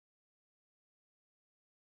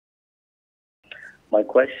My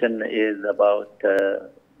question is about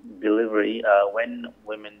delivery. When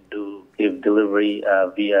women do give delivery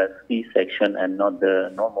via C-section and not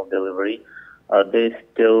the normal delivery, are they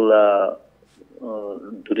still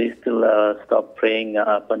do they still stop praying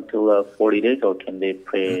up until 40 days, or can they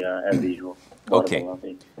pray as usual? Okay.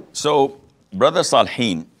 So Brother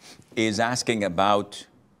Salhin is asking about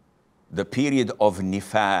the period of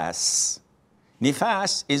nifas.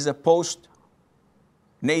 Nifas is a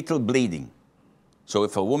post-natal bleeding. So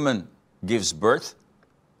if a woman gives birth,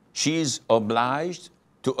 she is obliged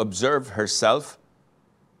to observe herself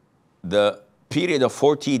the period of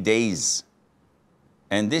 40 days.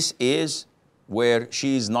 And this is where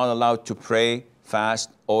she is not allowed to pray,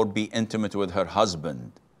 fast, or be intimate with her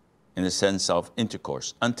husband in the sense of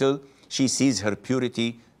intercourse until she sees her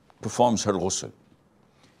purity, performs her ghusl.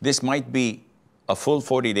 This might be a full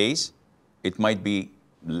 40 days, it might be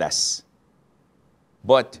less,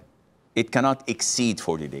 but it cannot exceed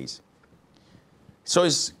 40 days. So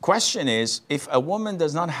his question is, if a woman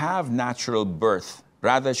does not have natural birth,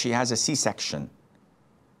 rather she has a C-section,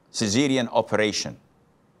 cesarean operation,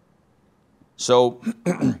 so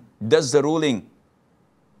does the ruling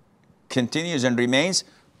continues and remains?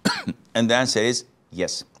 And the answer is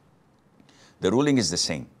yes. The ruling is the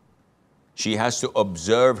same. She has to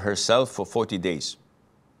observe herself for 40 days.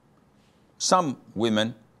 Some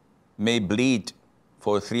women may bleed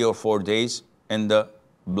for 3 or 4 days and the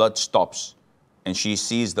blood stops and she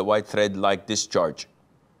sees the white thread like discharge.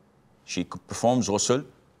 She performs ghusl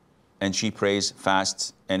and she prays,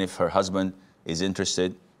 fasts, and if her husband is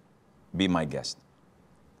interested, be my guest.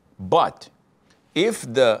 But if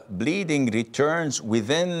the bleeding returns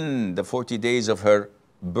within the 40 days of her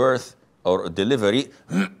birth or delivery,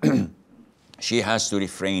 she has to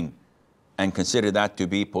refrain and consider that to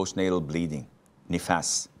be postnatal bleeding,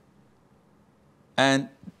 nifas. And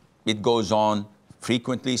it goes on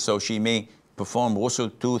frequently, so she may perform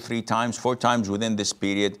ghusl 2, 3 times, 4 times within this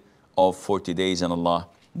period of 40 days, and Allah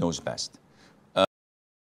knows best.